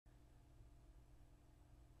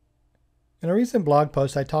In a recent blog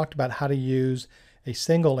post, I talked about how to use a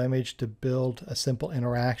single image to build a simple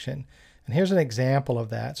interaction. And here's an example of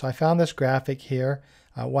that. So I found this graphic here.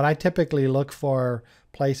 What I typically look for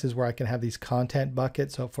places where I can have these content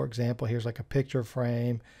buckets. So for example, here's like a picture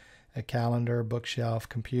frame, a calendar, bookshelf,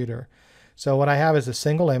 computer. So what I have is a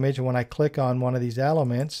single image, and when I click on one of these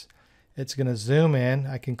elements, it's going to zoom in.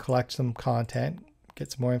 I can collect some content,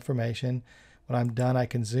 get some more information. When I'm done, I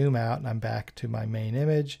can zoom out and I'm back to my main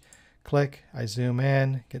image. Click, I zoom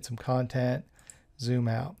in, get some content, zoom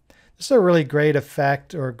out. This is a really great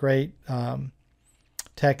effect or a great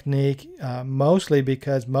technique, mostly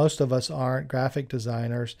because most of us aren't graphic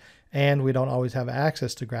designers and we don't always have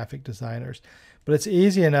access to graphic designers. But it's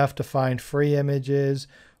easy enough to find free images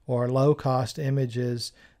or low-cost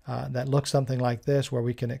images that look something like this, where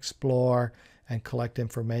we can explore and collect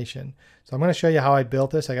information. So I'm going to show you how I built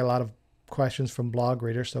this. I got a lot of questions from blog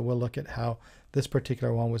readers, so we'll look at how this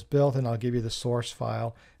particular one was built, and I'll give you the source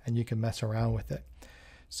file and you can mess around with it.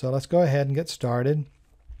 So let's go ahead and get started.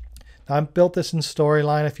 Now, I built this in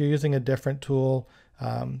Storyline. If you're using a different tool,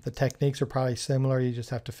 the techniques are probably similar. You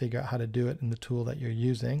just have to figure out how to do it in the tool that you're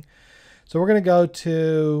using. So we're going to go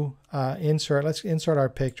to insert. Let's insert our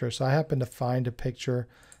picture. So I happen to find a picture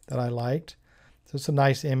that I liked. So it's a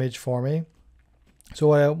nice image for me. So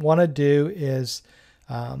what I want to do is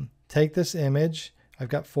take this image. I've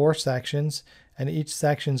got 4 sections, and each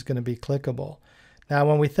section is going to be clickable. Now,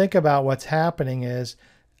 when we think about what's happening is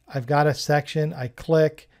I've got a section, I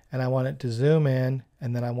click, and I want it to zoom in,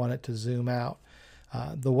 and then I want it to zoom out.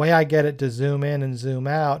 The way I get it to zoom in and zoom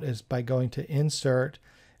out is by going to Insert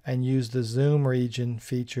and use the Zoom Region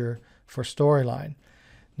feature for Storyline.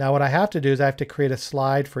 Now, what I have to do is I have to create a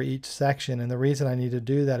slide for each section, and the reason I need to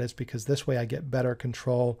do that is because this way I get better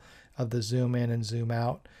control of the zoom in and zoom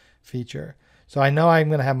out feature. So I know I'm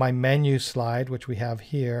going to have my menu slide, which we have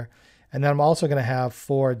here, and then I'm also going to have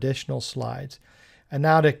 4 additional slides. And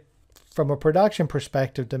now from a production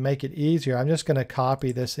perspective, to make it easier, I'm just going to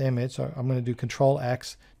copy this image. So I'm going to do Control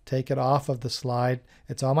X, take it off of the slide.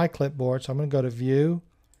 It's on my clipboard, so I'm going to go to View,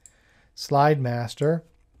 Slide Master,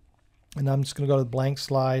 and I'm just going to go to the blank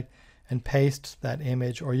slide and paste that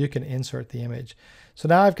image, or you can insert the image. So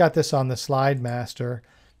now I've got this on the Slide Master.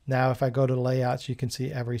 Now if I go to layouts, you can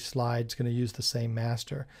see every slide is going to use the same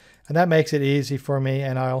master. And that makes it easy for me,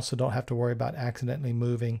 and I also don't have to worry about accidentally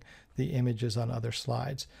moving the images on other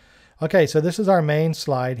slides. Okay, so this is our main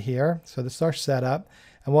slide here. So this is our setup.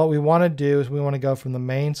 And what we want to do is we want to go from the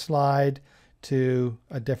main slide to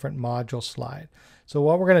a different module slide. So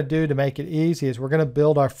what we're going to do to make it easy is we're going to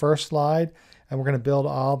build our first slide, and we're going to build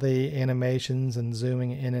all the animations and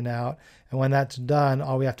zooming in and out. And when that's done,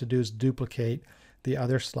 all we have to do is duplicate the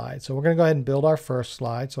other slide. So we're going to go ahead and build our first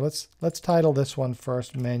slide. So let's title this one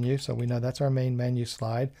First Menu, so we know that's our main menu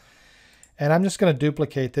slide. And I'm just going to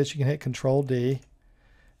duplicate this. You can hit Control D,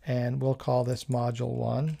 and we'll call this Module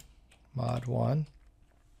 1, Mod 1.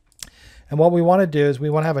 And what we want to do is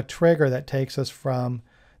we want to have a trigger that takes us from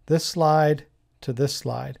this slide to this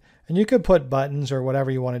slide. And you could put buttons or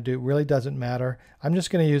whatever you want to do. It really doesn't matter. I'm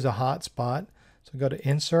just going to use a hotspot. So go to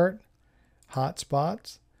Insert,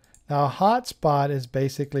 Hotspots. Now a hotspot is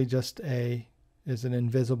basically just an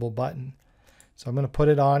invisible button. So I'm going to put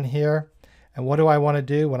it on here. And what do I want to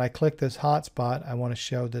do? When I click this hotspot, I want to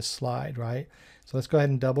show this slide, right? So let's go ahead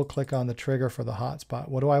and double click on the trigger for the hotspot.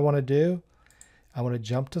 What do I want to do? I want to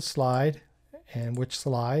jump to slide. And which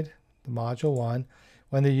slide? The module 1.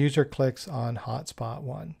 When the user clicks on hotspot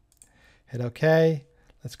 1. Hit OK.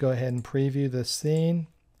 Let's go ahead and preview this scene.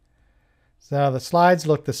 So now the slides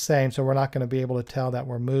look the same, so we're not going to be able to tell that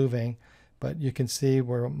we're moving, but you can see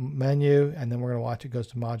we're menu, and then we're going to watch it goes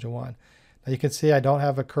to module 1. Now you can see I don't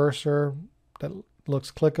have a cursor that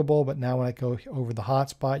looks clickable, but now when I go over the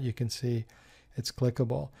hotspot, you can see it's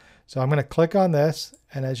clickable. So I'm going to click on this,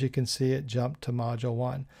 and as you can see, it jumped to module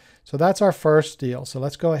 1. So that's our first deal. So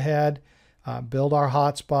let's go ahead, build our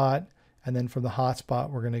hotspot, and then from the hotspot,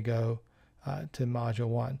 we're going to go to module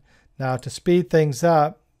 1. Now to speed things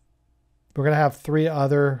up, we're going to have 3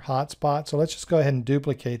 other hotspots. So let's just go ahead and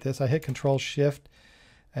duplicate this. I hit Control Shift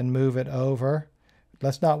and move it over.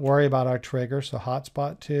 Let's not worry about our trigger. So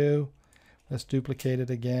hotspot 2, let's duplicate it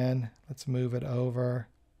again. Let's move it over.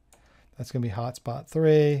 That's going to be hotspot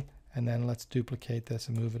 3. And then let's duplicate this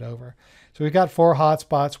and move it over. So we've got 4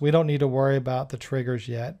 hotspots. We don't need to worry about the triggers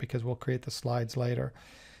yet because we'll create the slides later.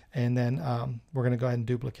 And then we're going to go ahead and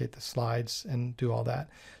duplicate the slides and do all that.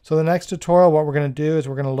 So the next tutorial, what we're going to do is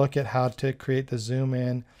we're going to look at how to create the zoom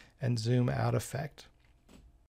in and zoom out effect.